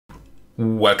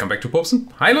Welcome back to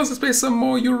Popson. Hi, let's play some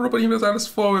more Europa Universalis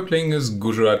IV. We're playing as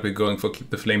Gujarat. We're going for Keep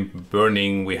the Flame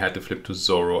Burning. We had to flip to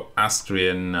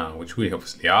Zoroastrian, which we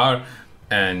obviously are.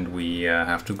 And we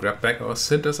have to grab back our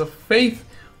centers of faith.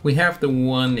 We have the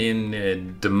one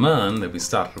in Daman that we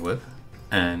started with.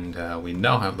 And we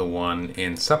now have the one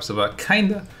in Sapsava.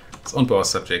 Kinda. It's on our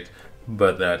subject.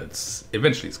 But that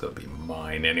eventually it's going to be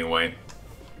mine anyway.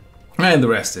 And the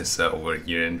rest is over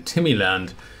here in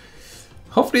Timiland.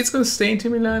 Hopefully it's going to stay in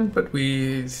Timiland, but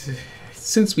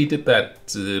since we did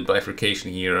that bifurcation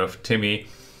here of Timmy,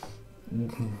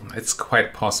 it's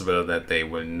quite possible that they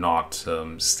will not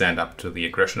stand up to the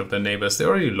aggression of their neighbors. They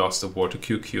already lost the war to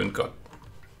QQ and got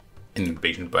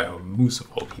invaded by a moose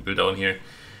of all people down here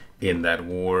in that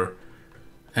war.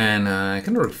 And I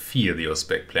can already feel the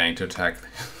Uzbek planning to attack.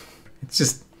 It's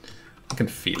just, I can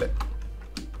feel it.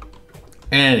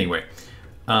 Anyway.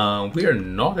 We are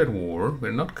not at war.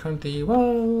 We're not currently.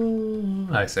 Well,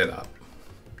 I say that.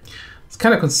 It's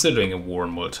kind of considering a war in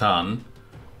Multan.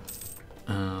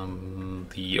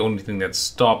 The only thing that's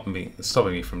stopping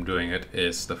me from doing it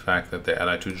is the fact that they're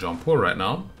allied to Jaunpur right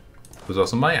now, who's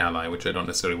also my ally, which I don't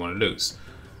necessarily want to lose.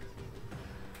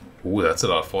 Ooh, that's a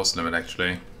lot of force limit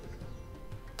actually.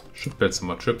 Should build some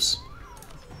more troops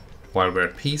while we're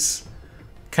at peace.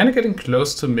 Kind of getting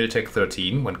close to Miltech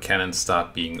 13 when cannons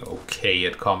start being okay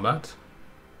at combat.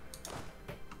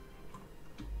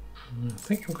 I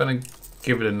think I'm gonna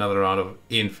give it another round of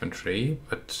infantry,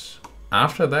 but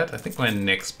after that I think my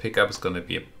next pickup is gonna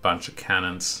be a bunch of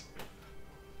cannons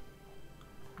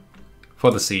for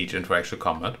the siege and for actual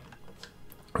combat.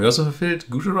 We also fulfilled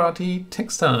Gujarati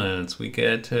textiles. We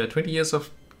get 20 years of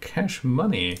cash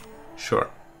money. Sure.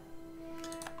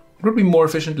 It will be more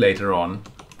efficient later on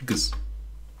because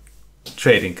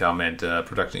trade income and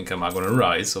production income are going to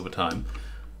rise over time,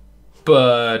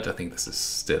 but I think this is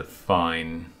still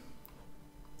fine.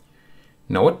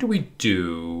 Now, what do we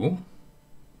do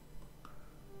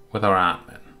with our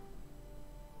admin?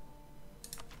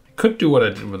 I could do what I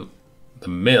did with the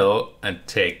mill and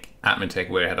take admin tech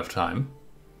way ahead of time.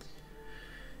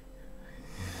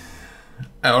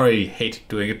 I already hate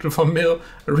doing it for mill.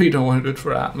 I really don't want to do it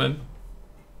for admin.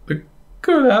 The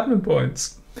good admin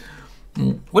points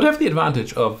would have the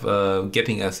advantage of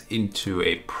getting us into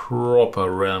a proper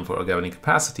realm for our governing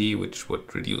capacity, which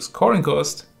would reduce coring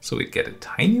cost, so we'd get a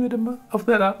tiny bit of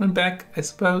that admin back, I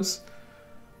suppose.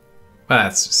 But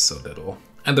that's just so little.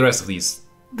 And the rest of these,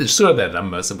 sure, they're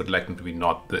numbers, I would like them to be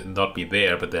not be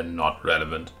there, but they're not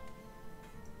relevant.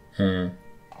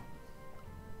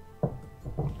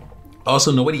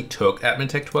 Also, nobody took admin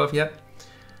tech 12 yet.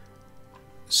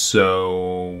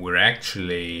 So we're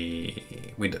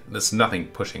actually, there's nothing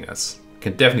pushing us.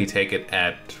 Can definitely take it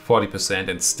at 40%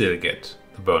 and still get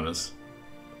the bonus.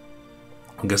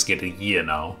 I just get a year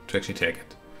now to actually take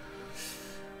it.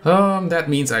 That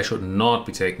means I should not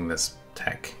be taking this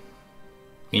tech.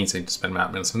 Means I need to spend my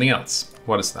admin on something else.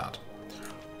 What is that?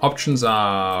 Options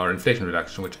are inflation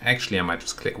reduction, which actually I might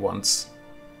just click once.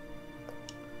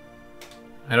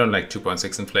 I don't like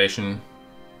 2.6 inflation.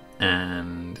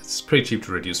 And it's pretty cheap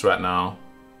to reduce right now.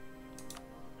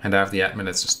 And I have the admin,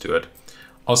 let's just do it.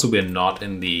 Also, we're not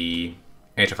in the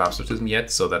Age of Absolutism yet,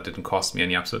 so that didn't cost me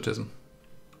any absolutism.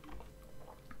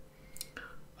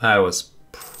 That was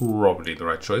probably the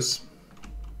right choice.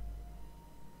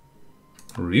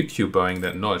 Ryukyu buying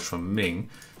that knowledge from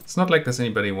Ming. It's not like there's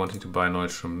anybody wanting to buy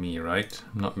knowledge from me, right?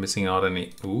 I'm not missing out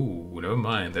any. Ooh, never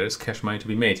mind. There's cash money to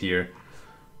be made here.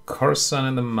 Khorasan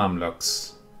and the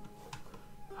Mamluks.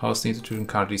 How's the institution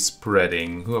currently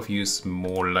spreading? Who of you is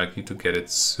more likely to get it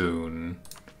soon?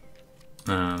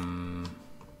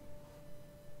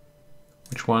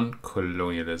 Which one?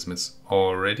 Colonialism. It's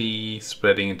already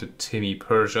spreading into Timi,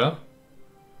 Persia.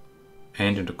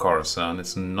 And into Khorasan.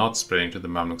 It's not spreading to the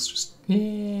Mamluks. Just,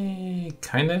 yeah,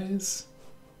 kinda is.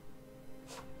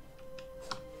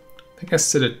 I think I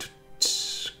set it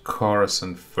to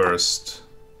Khorasan first.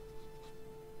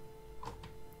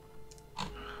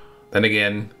 Then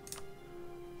again,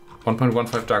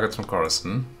 1.15 targets from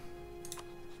Khorasan.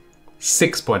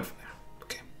 6.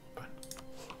 Okay, fine.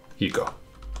 Here you go.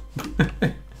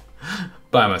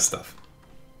 Buy my stuff.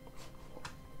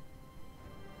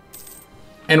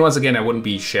 And once again, I wouldn't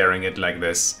be sharing it like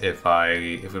this if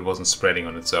it wasn't spreading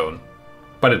on its own.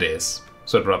 But it is,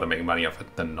 so I'd rather make money of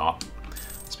it than not.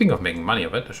 Speaking of making money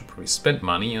of it, I should probably spend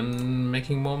money on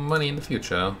making more money in the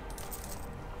future.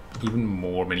 Even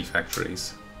more mini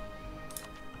factories.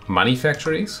 Money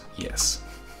factories? Yes.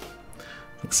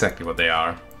 Exactly what they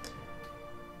are.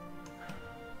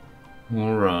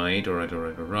 Alright.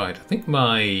 I think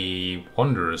my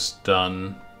wanderer's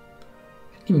done.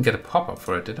 Even get a pop-up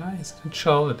for it, did I? Is it in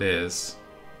shell? It is.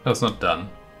 No, it's not done.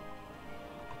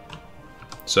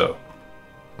 So,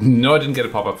 no, I didn't get a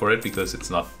pop-up for it because it's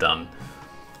not done.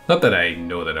 Not that I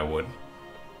know that I would.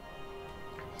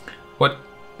 What?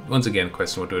 Once again,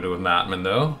 question: what do I do with my admin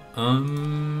though?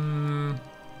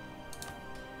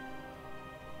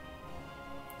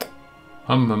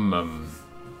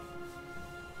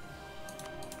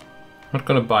 Not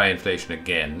gonna buy inflation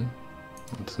again.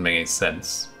 It doesn't make any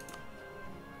sense.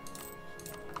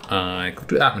 I could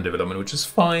do admin development, which is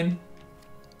fine.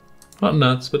 Not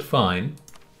nuts, but fine.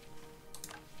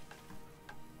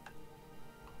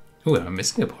 Ooh, am I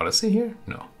missing a policy here?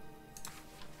 No.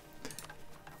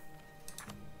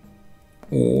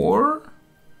 Or...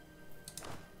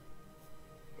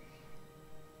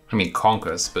 I mean,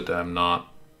 conquers, but I'm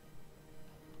not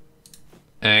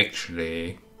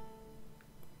actually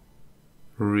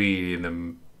really in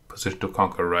the position to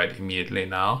conquer right immediately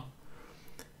now.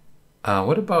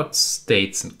 What about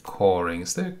states and coring?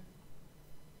 Is there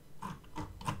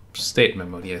state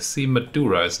memo? Yes, see,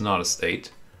 Madura is not a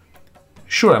state.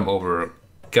 Sure, I'm over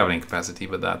governing capacity,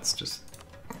 but that's just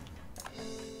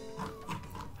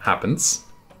happens.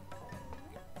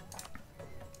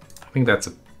 I think that's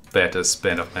a better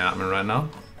spend of my admin right now.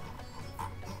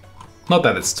 Not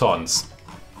that it's tons,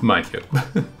 mind you,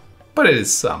 but it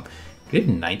is some. We have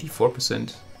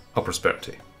 94% of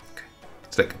prosperity. Okay.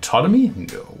 It's like autonomy?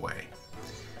 No way.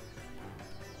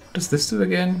 What does this do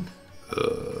again? I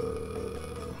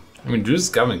mean, reduce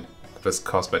government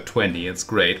cost by 20, it's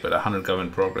great, but 100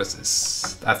 government progress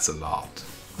that's a lot.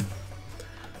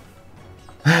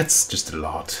 That's just a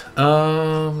lot.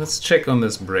 Let's check on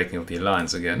this breaking of the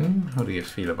alliance again. How do you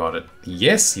feel about it?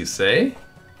 Yes, you say?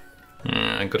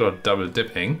 Good old double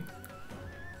dipping.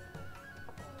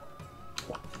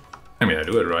 I mean, I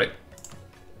do it right.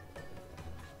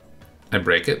 I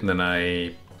break it and then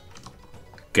I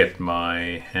get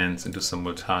my hands into some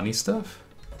Multani stuff.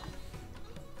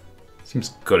 Seems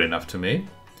good enough to me.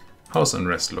 How's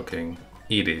unrest looking?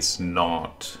 It is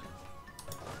not.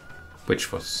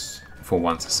 Which was, for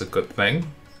once, is a good thing.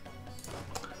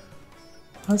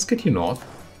 Let's get you north.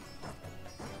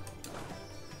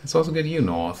 Let's also get you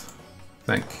north.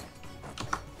 Thank.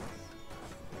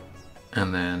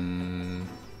 And then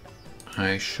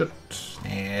I should...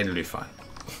 it'll be fine.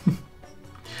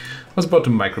 I was about to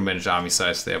micromanage army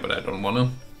size there, but I don't want to.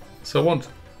 So I won't.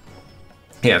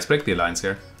 Yeah, let's break the alliance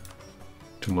here.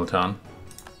 To Multan.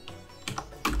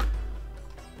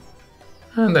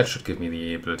 And that should give me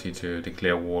the ability to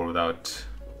declare war without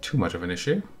too much of an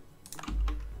issue.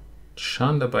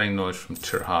 Chanda buying knowledge from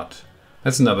Tirhat.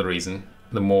 That's another reason.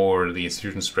 The more the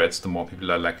institution spreads, the more people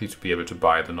are likely to be able to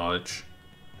buy the knowledge.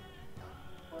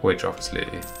 Which obviously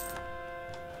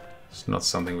is not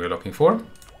something we're looking for.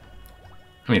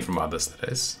 I mean, from others, that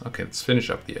is. Okay, let's finish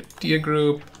up the idea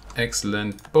group.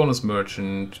 Excellent. Bonus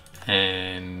merchant.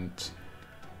 And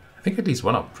I think at least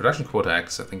one of production quota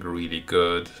acts, I think, are really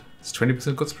good. It's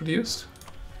 20% goods produced.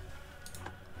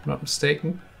 If I'm not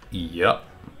mistaken. Yep.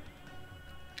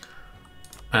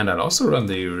 And I'll also run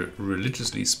the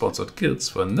religiously sponsored guilds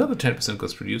for another 10%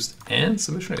 goods produced and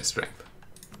some missionary strength.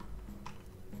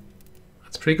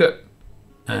 That's pretty good.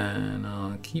 And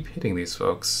I'll keep hitting these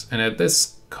folks. And at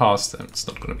this cost, it's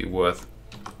not going to be worth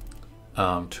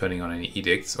turning on any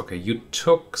edicts. Okay, you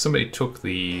took... somebody took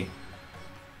the...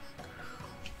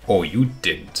 Oh, you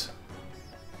didn't.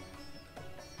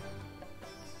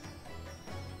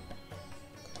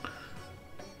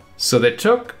 So they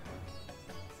took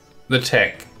the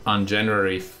tech on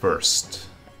January 1st.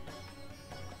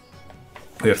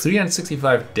 We have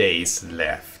 365 days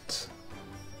left.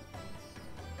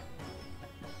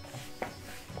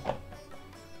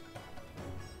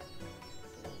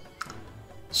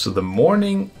 So the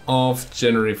morning of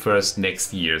January 1st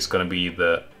next year is going to be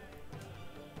the...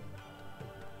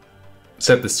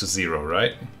 Set this to 0,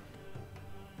 right?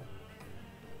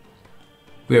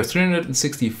 We have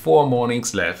 364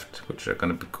 mornings left, which are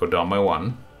going to go down by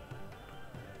 1.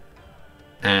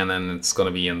 And then it's going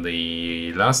to be in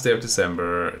the last day of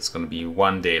December, it's going to be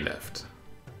 1 day left.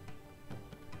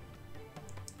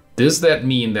 Does that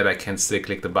mean that I can still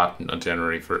click the button on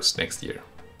January 1st next year?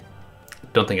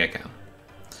 Don't think I can.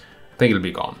 I think it'll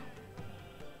be gone.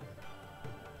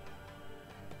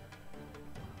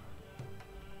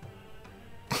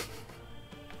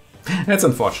 That's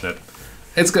unfortunate.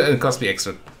 It's going to cost me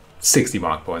extra 60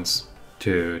 monarch points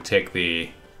to take the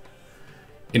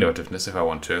innovativeness if I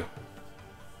want to.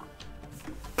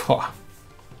 Poh.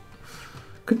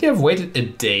 Couldn't you have waited a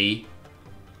day?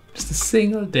 Just a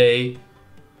single day?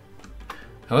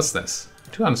 What's this?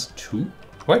 202?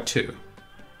 Why 2?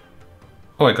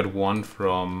 Oh, I got one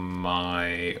from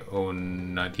my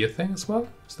own idea thing as well.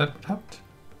 Is that what happened?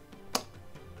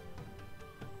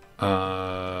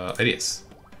 Ideas.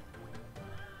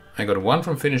 I got one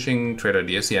from finishing trade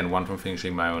ideas, yeah, and one from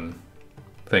finishing my own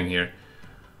thing here.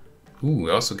 Ooh,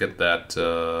 I also get that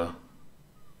 20%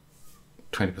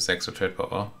 extra trade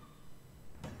power.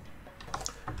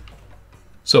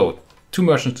 So, 2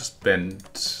 merchants to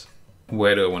spend.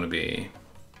 Where do I want to be?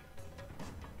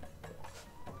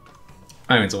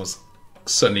 I mean, it's almost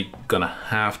certainly gonna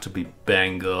have to be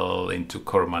Bengal into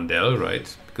Coromandel,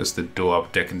 right? Because the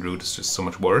Doab Deccan route is just so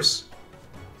much worse.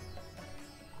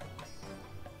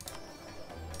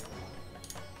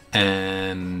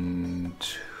 And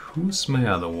who's my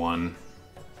other one?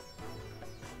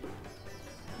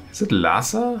 Is it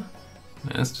Lhasa?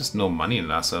 There's just no money in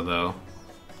Lhasa though.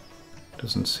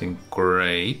 Doesn't seem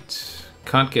great.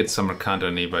 Can't get Samarkand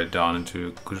or nearby down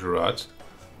into Gujarat.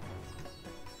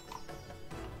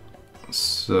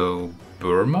 So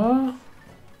Burma?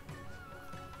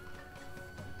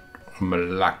 Or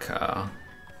Malacca?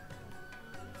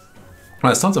 Well,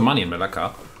 there's tons of money in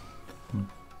Malacca.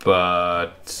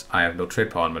 But I have no trade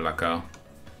power in Malacca.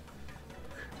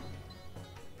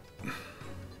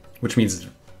 Which means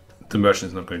the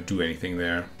merchant is not going to do anything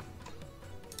there.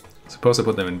 Suppose I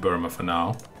put them in Burma for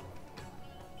now.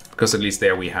 Because at least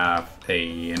there we have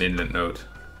an inland node.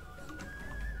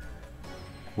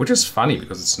 Which is funny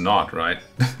because it's not, right?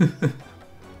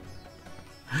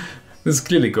 This is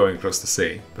clearly going across the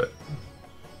sea, but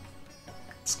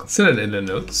it's considered an inland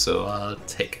node, so I'll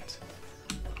take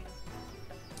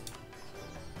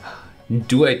it.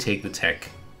 Do I take the tech,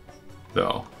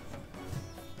 though?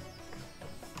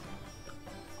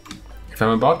 If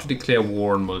I'm about to declare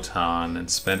war on Multan and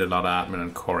spend a lot of admin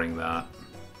on coring that,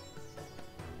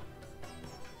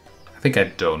 I think I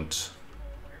don't.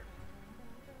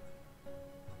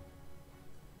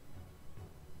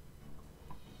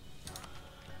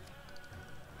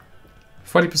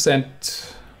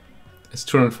 %, is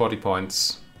 240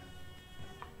 points.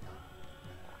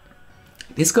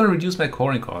 This is going to reduce my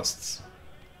coring costs.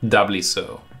 Doubly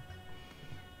so.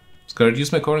 It's going to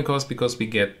reduce my coring costs because we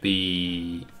get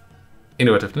the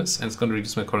innovativeness, and it's going to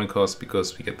reduce my coring costs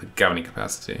because we get the governing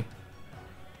capacity.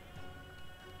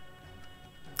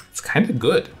 It's kind of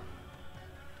good.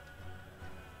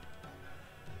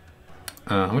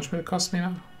 How much will it cost me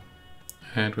now?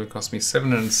 It will cost me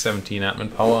 717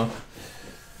 admin power.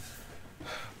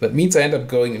 That means I end up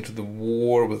going into the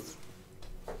war with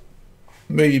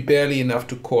maybe barely enough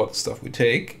to core the stuff we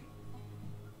take.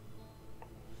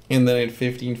 And then at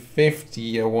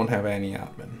 1550 I won't have any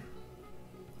admin.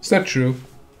 Is that true?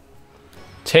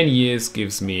 10 years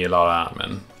gives me a lot of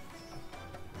admin.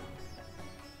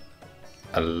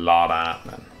 A lot of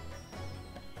admin.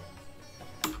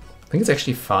 I think it's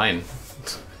actually fine.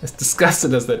 As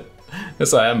disgusted as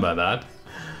I am by that.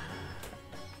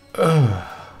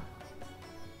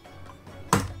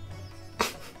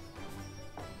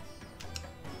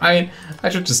 I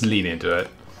should just lean into it.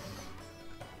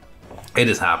 It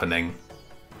is happening.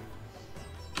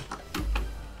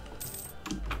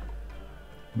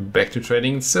 Back to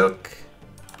trading in silk.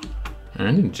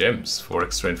 And in gems for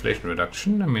extra inflation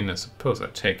reduction. I mean, I suppose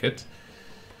I'd take it.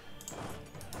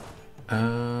 I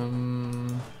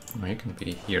can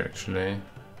be here actually.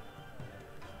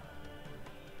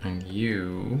 And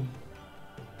you...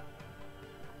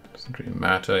 doesn't really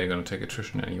matter, you're gonna take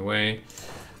attrition anyway.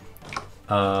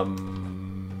 Who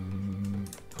am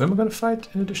I gonna fight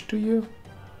in addition to you?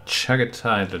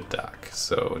 Chagatai and Ladakh,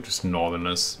 so just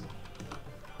northerners.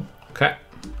 Okay.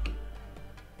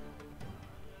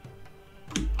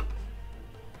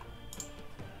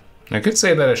 I could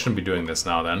say that I shouldn't be doing this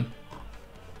now then.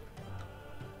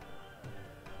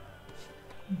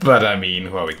 But I mean,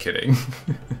 who are we kidding?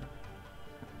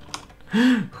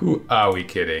 Who are we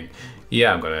kidding?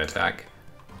 Yeah, I'm gonna attack.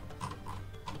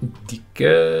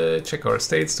 Check our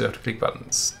states. Do I have to click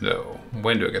buttons? No.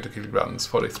 When do I get to click buttons?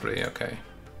 43, okay.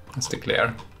 Let's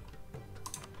declare.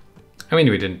 I mean,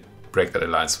 we didn't break that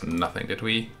alliance for nothing, did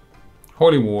we?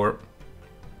 Holy War.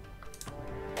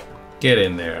 Get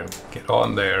in there. Get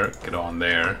on there. Get on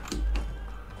there.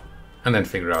 And then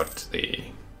figure out the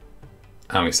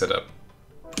army setup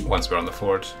once we're on the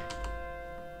fort.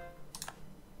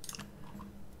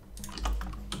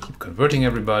 Keep converting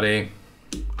everybody.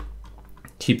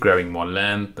 Keep grabbing more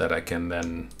land that I can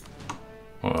then,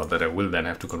 or that I will then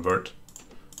have to convert.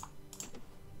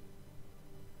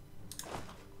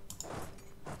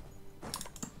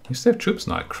 You still have troops?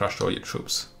 No, I crushed all your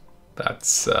troops.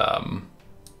 That's,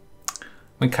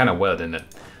 went kind of well, didn't it?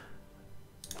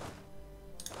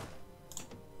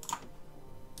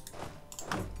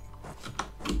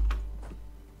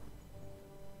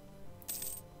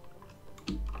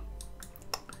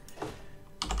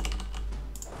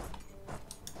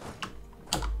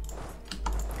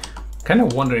 kind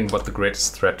of wondering what the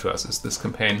greatest threat to us is this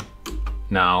campaign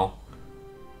now.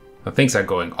 Things are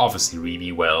going obviously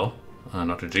really well.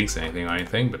 Not to jinx anything or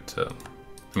anything, but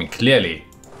I mean, clearly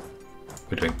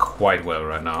we're doing quite well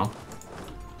right now.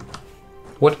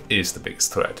 What is the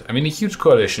biggest threat? I mean, a huge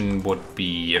coalition would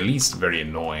be at least very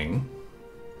annoying.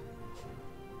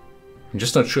 I'm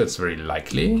just not sure it's very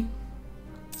likely.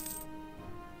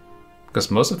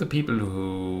 Because most of the people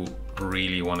who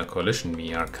really want to coalition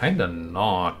me are kind of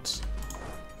not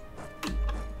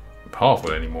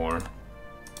powerful anymore.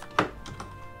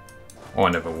 Or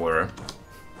never were,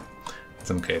 in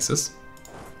some cases.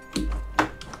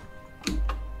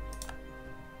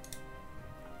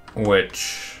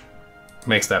 Which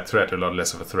makes that threat a lot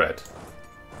less of a threat,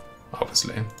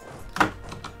 obviously.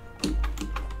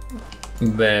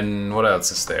 Then what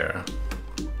else is there?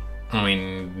 I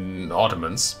mean,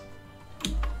 Ottomans.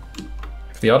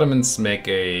 If the Ottomans make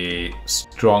a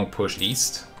strong push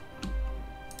east,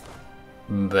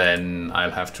 then I'll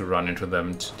have to run into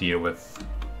them to deal with,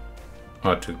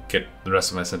 or to get the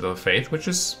rest of my Center of Faith, which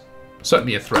is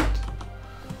certainly a threat.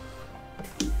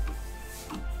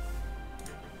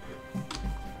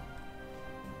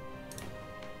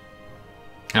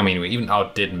 I mean, we even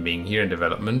outdid Ming here in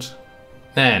development.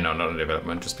 No, not in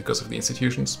development, just because of the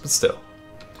institutions, but still.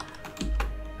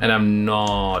 And I'm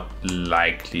not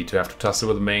likely to have to tussle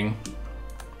with Ming.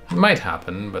 It might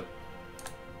happen, but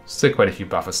still quite a few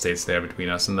buffer states there between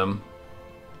us and them.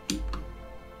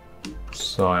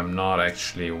 So I'm not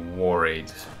actually worried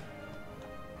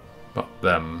about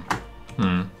them.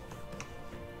 Well,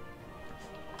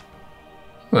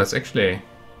 that's actually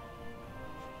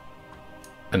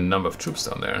a number of troops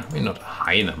down there. I mean, not a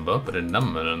high number, but a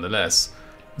number nonetheless.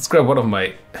 Let's grab one of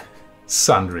my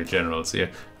sundry generals here.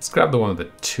 Let's grab the one with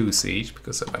the 2 siege,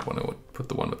 because I might want to put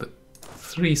the one with the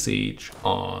 3 siege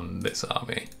on this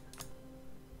army.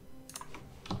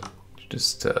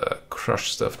 Just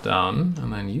crush stuff down,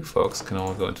 and then you folks can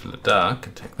all go into Ladakh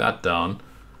and take that down.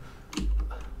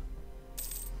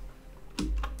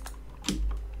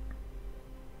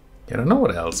 I don't know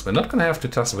what else. We're not going to have to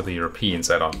tussle with the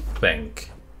Europeans, I don't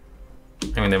think.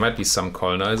 I mean, there might be some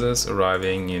colonizers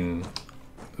arriving in,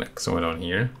 like, somewhere down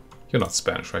here. You're not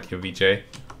Spanish, right? You're VJ.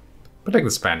 But like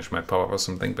the Spanish might pop up or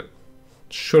something, but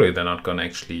surely they're not going to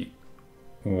actually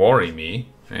worry me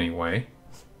anyway.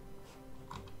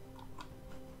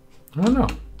 I don't know.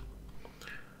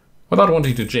 Without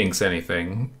wanting to jinx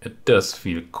anything, it does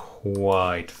feel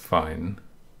quite fine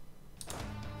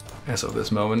as of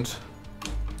this moment.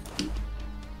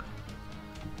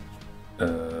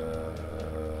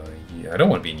 Yeah, I don't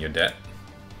want to be in your debt.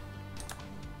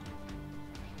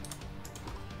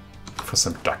 For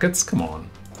some ducats? Come on.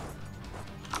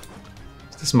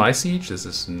 Is this my siege? This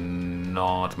is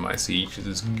not my siege. This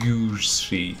is Gouge's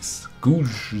siege.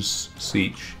 Gouge's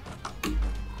siege.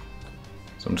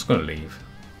 So I'm just gonna leave.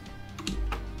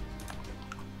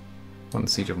 One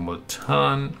siege of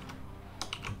Multan.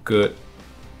 Good.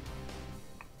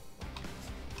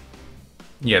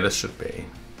 Yeah, this should be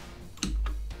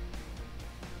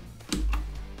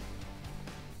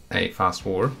a fast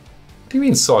war. What do you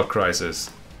mean salt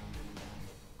crisis?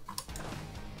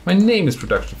 My name is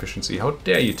production efficiency. How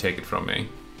dare you take it from me?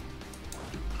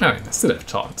 I mean, I still have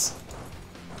taunts.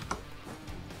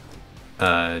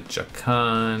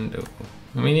 Jharkhand. Oh.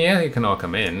 I mean, yeah, you can all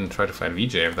come in and try to fight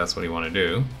VJ if that's what you want to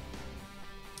do.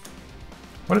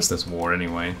 What is this war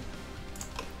anyway?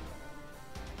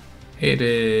 It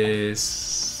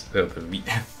is the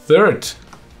third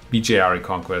VJR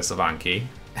conquest of Anki.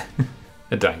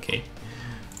 A donkey.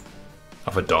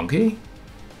 Of a donkey?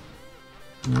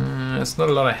 It's not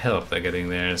a lot of help they're getting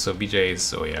there, so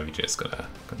BJ's, oh yeah, BJ's gonna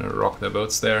rock their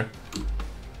boats there.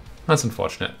 That's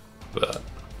unfortunate, but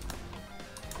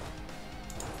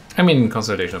I mean,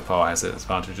 consolidation of power has its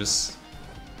advantages.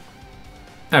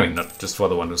 I mean, not just for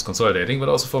the one who's consolidating, but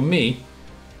also for me,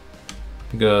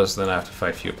 because then I have to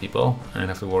fight fewer people and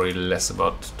have to worry less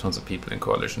about tons of people in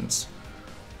coalitions.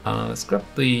 Let's grab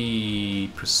the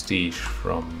prestige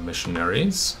from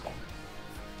missionaries.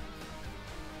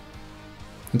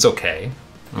 It's okay.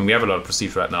 I mean, we have a lot of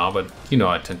prestige right now, but you know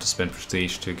I tend to spend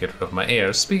prestige to get rid of my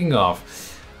heirs. Speaking of,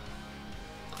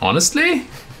 honestly,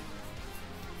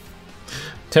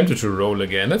 tempted to roll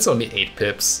again. That's only 8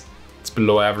 pips. It's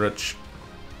below average.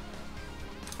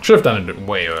 Should have done it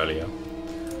way earlier,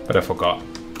 but I forgot.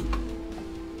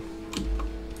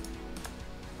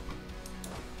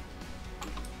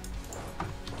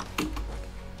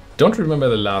 Don't remember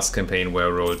the last campaign where I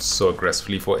rolled so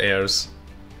aggressively for heirs.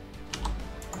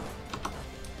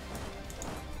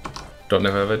 Don't know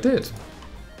if I ever did.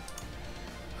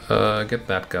 Get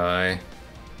that guy.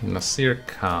 Nasir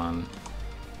Khan.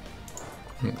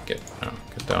 Get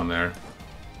down there.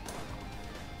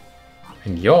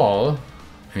 And y'all,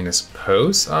 I mean, I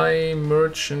suppose I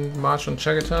march on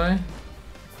Chagatai.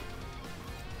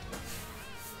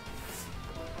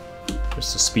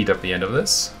 Just to speed up the end of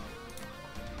this.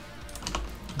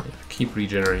 Keep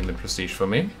regenerating the prestige for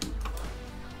me.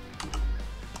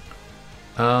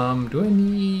 Do I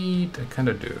need... I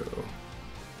kinda do.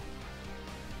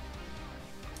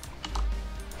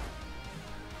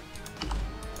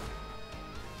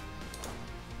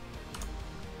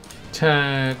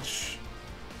 Attach.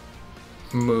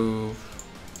 Move.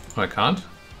 Oh, I can't?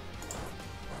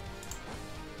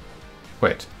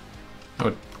 Wait.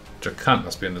 Oh, Jakan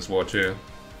must be in this war too.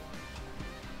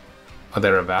 Are they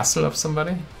a vassal of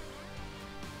somebody?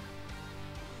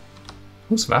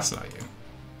 Whose vassal are you?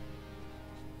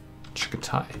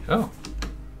 Chagatai. Oh.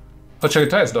 Oh,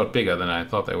 Chagatai is a lot bigger than I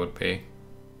thought they would be.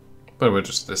 But we're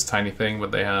just this tiny thing,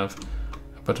 but they have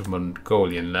a bit of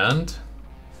Mongolian land.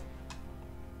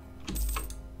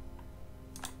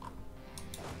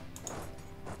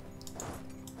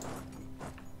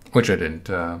 Which I didn't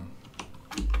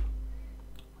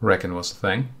reckon was a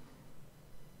thing.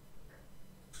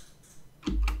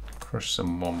 Crush some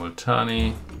more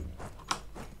Multani.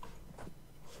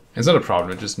 It's not a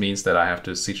problem, it just means that I have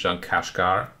to siege down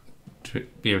Kashgar to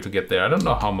be able to get there. I don't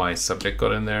know how my subject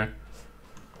got in there,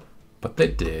 but they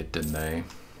did, didn't they?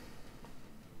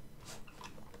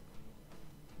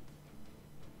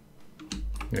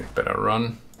 You better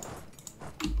run.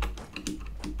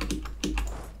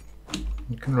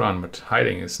 You can run, but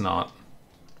hiding is not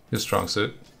your strong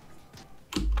suit.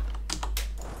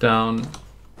 Down.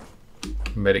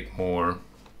 Medic more.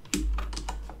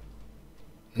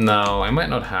 No, I might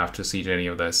not have to siege any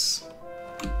of this.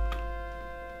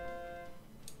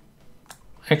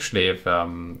 Actually, if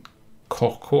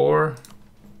Kokor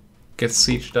gets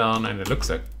sieged down, and it looks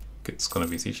like it's gonna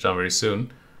be sieged down very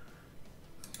soon,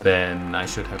 then I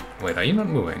should have... Wait, are you not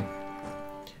moving?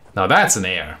 Now that's an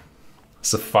heir.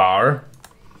 Safar.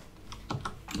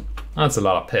 That's a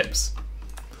lot of pips.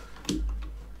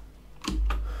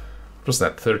 Was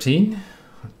that 13?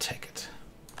 I'll take it.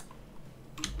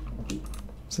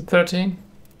 Is it 13?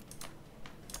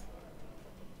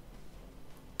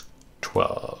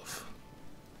 12.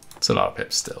 It's a lot of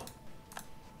pips still.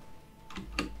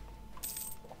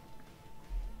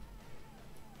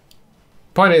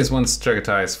 Point is, once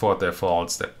Chagatai has fought their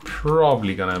faults, they're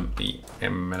probably gonna be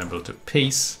amenable to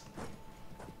peace.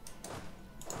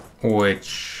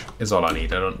 Which is all I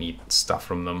need. I don't need stuff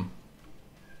from them.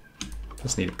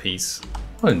 Just need a peace.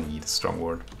 I don't need a strong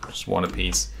word. Just want a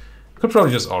peace. Could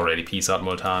probably just already peace out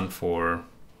Multan for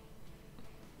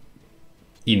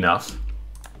enough.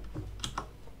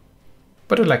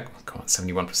 But I like, come on,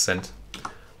 71%.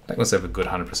 Like must have a good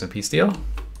 100% peace deal.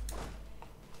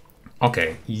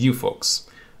 Okay, you folks.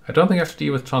 I don't think I have to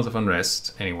deal with tons of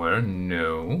unrest anywhere.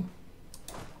 No.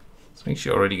 So I'm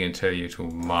actually already going to tell you to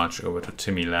march over to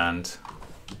Timmy Land.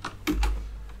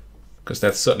 Because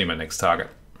that's certainly my next target.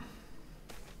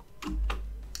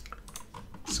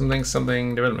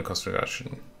 Something, development cost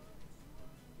reduction.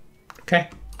 Okay.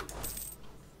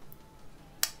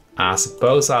 I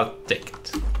suppose I'll take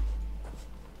it.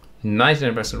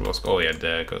 99% was, oh yeah,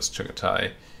 there goes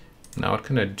Chagatai. Now what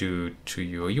can I do to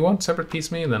you? You want separate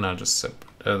piece me? Then I'll just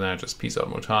piece out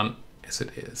Multan as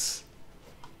it is.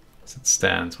 As it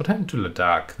stands. What happened to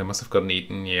Ladakh? They must have gotten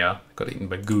eaten, yeah. Got eaten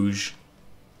by Guj.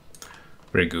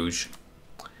 Very Guj.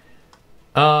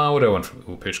 What do I want from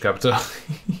Upich Capital?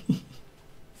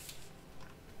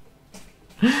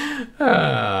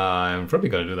 I'm probably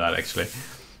gonna do that actually.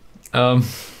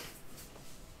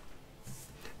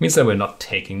 Means that we're not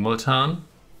taking Multan.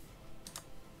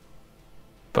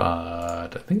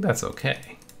 But I think that's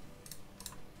okay.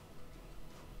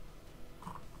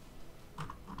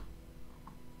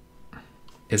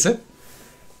 Is it?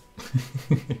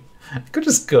 I could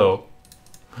just go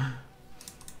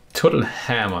total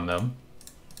ham on them.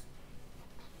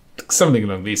 Something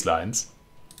along these lines.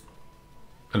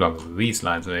 Along these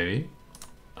lines, maybe.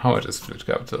 How much is Flute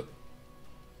Capital?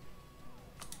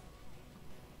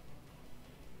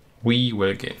 We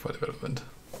will gain for development.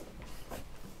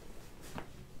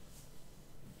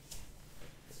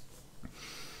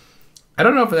 I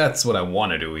don't know if that's what I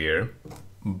want to do here,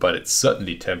 but it's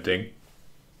certainly tempting.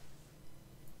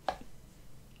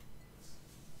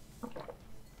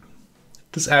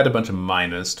 Just add a bunch of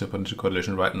miners to put into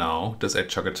coalition right now. Does add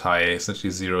Chagatai, essentially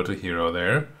 0 to hero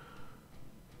there.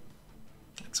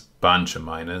 It's a bunch of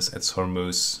miners. It's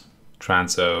Hormuz,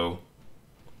 Transo,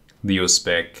 the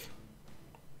Uzbek.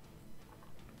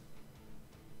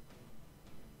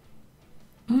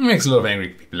 Makes a lot of angry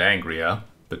people angrier,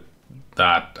 but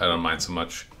that I don't mind so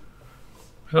much.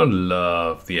 I don't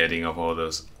love the adding of all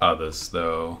those others,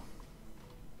 though.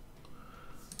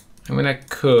 I mean, I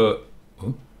could...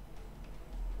 Ooh.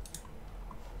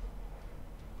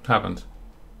 What happened?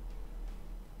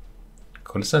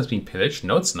 Kurdistan is being pillaged?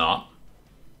 No, it's not.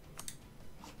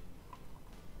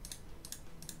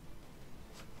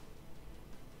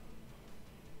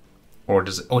 Or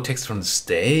does it... Oh, it takes it from the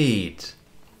state.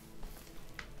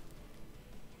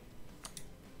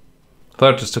 I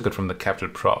thought it just took it from the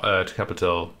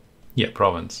capital, yeah,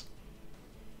 province.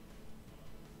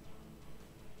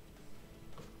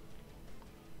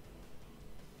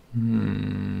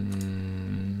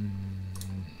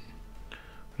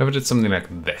 What if I did something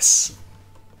like this?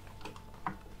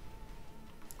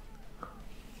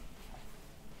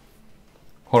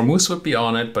 Hormuz would be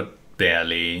on it, but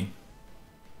barely.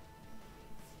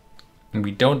 And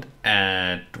we don't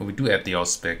add, well, we do add the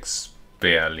Auspex,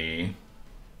 barely.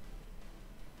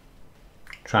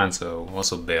 Transo,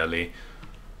 also barely.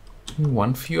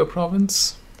 One fewer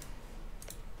province?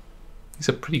 These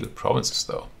are pretty good provinces,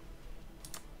 though.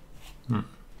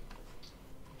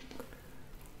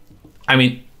 I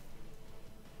mean,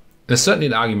 there's certainly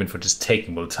an argument for just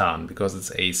taking Multan because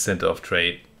it's a center of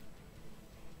trade.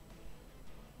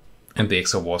 And the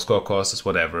extra war score cost is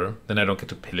whatever. Then I don't get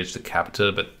to pillage the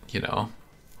capital, but you know.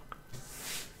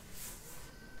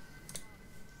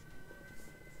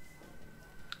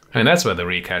 I mean, that's where the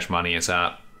real cash money is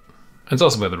at. It's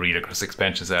also where the Redacross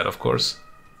expansion is at, of course.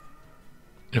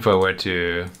 If I were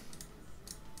to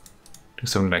do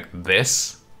something like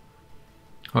this,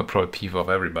 I would probably peeve off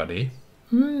everybody.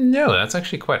 No, that's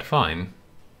actually quite fine.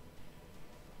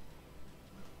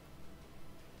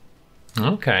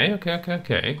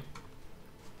 Okay.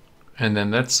 And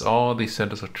then that's all the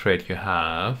centers of trade you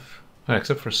have. Oh,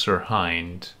 except for Sir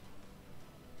Hind,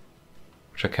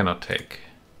 which I cannot take.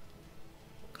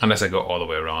 Unless I go all the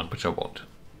way around, which I won't.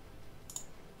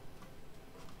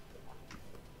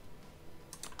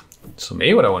 So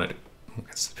maybe what I want to do,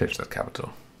 let's pitch that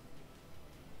capital.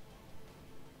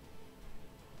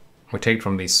 We take it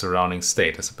from the surrounding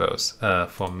state, I suppose,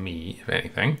 for me, if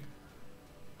anything.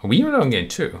 Are we even on gain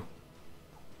 2?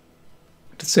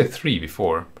 I did say 3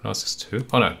 before, but now it's just 2.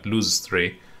 Oh no, it loses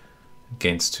 3,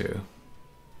 gains 2.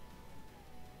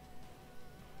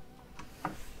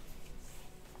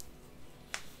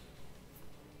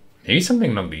 Maybe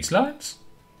something along these lines?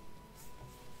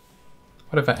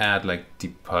 What if I add like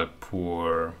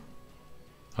Dipalpur?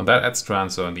 Oh, that adds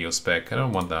Transo and the Uzbek. I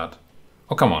don't want that.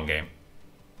 Oh, come on, game.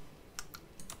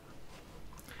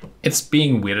 It's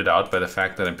being weirded out by the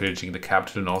fact that I'm pillaging the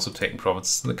capital and also taking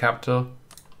provinces in the capital.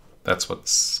 That's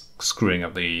what's screwing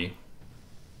up the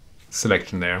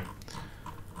selection there.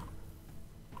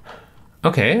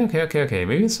 Okay.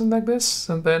 Maybe something like this,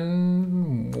 and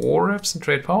then war reps and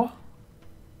trade power.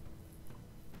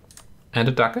 And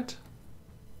a ducat.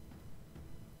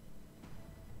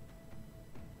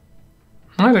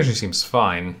 That actually seems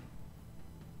fine.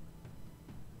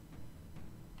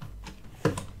 I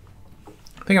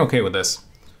think I'm okay with this.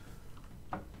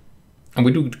 And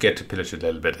we do get to pillage a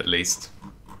little bit at least.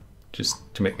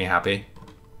 Just to make me happy.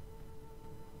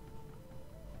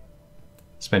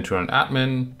 Spend 2 on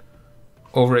admin.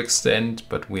 Overextend,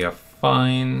 but we are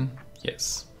fine.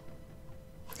 Yes.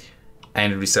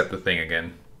 And reset the thing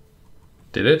again.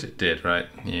 Did it? It did, right?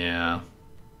 Yeah.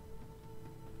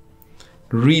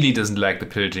 Really doesn't like the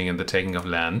pillaging and the taking of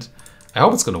land. I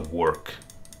hope it's gonna work.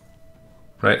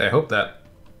 Right? I hope that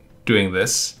doing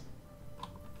this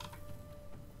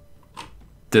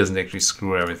doesn't actually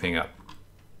screw everything up.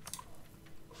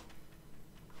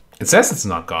 It says it's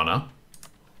not gonna.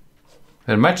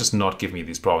 And it might just not give me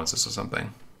these provinces or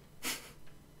something.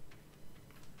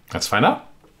 Let's find out.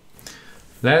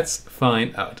 Let's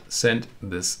find out. Send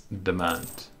this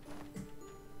demand.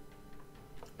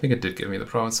 I think it did give me the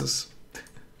provinces.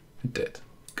 It did.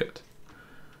 Good.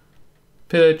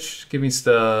 Pillage, give me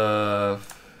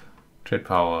stuff. Trade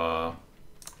power.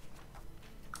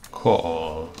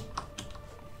 Call.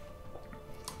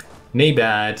 Nay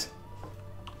bad.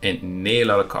 And nay a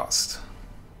lot of cost.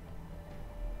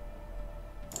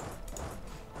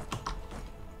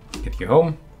 Get you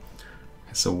home.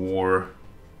 It's a war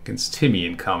against Timmy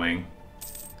incoming.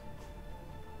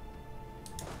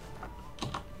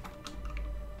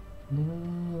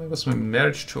 That was my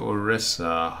marriage to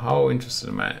Orissa. How interested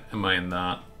am I in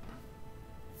that?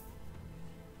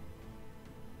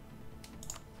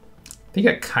 I think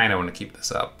I kind of want to keep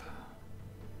this up.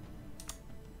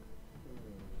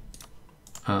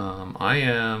 I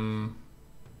am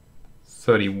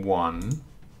 31.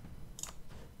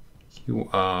 You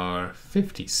are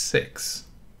 56.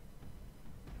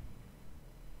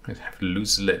 I have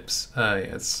loose lips.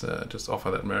 Yes, just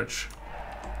offer that merch.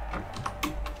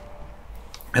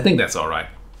 I think that's all right.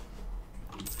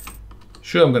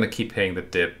 Sure, I'm gonna keep paying the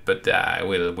dip, but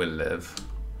we'll live.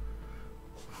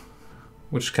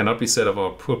 Which cannot be said of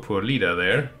our poor leader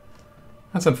there.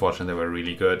 That's unfortunate. They were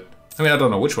really good. I mean, I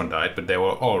don't know which one died, but they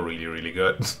were all really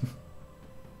good.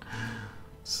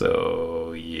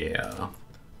 So yeah,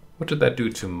 what did that do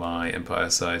to my empire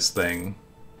size thing?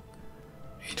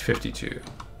 852.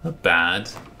 Not bad.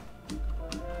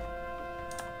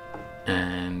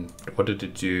 And what did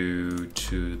it do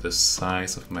to the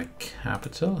size of my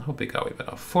capital? How big are we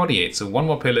now? 48. So one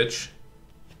more pillage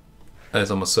is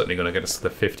almost certainly going to get us to the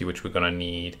 50, which we're going to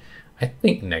need, I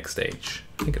think, next stage.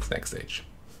 I think it's next stage.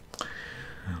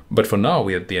 But for now,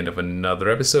 we're at the end of another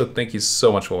episode. Thank you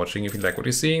so much for watching. If you like what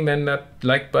you're seeing, then that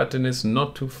like button is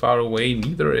not too far away.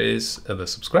 Neither is the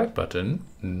subscribe button,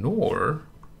 nor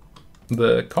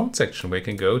the comment section where you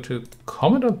can go to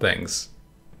comment on things.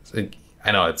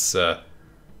 I know it's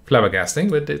flabbergasting,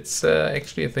 but it's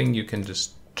actually a thing you can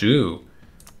just do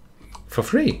for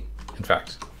free, in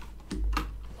fact.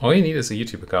 All you need is a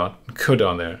YouTube account. Go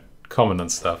down there, comment on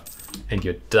stuff, and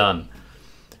you're done.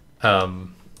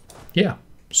 Yeah,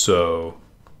 so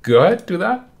go ahead, do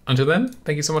that. Until then,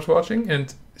 thank you so much for watching,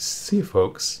 and see you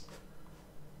folks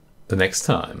the next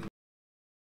time.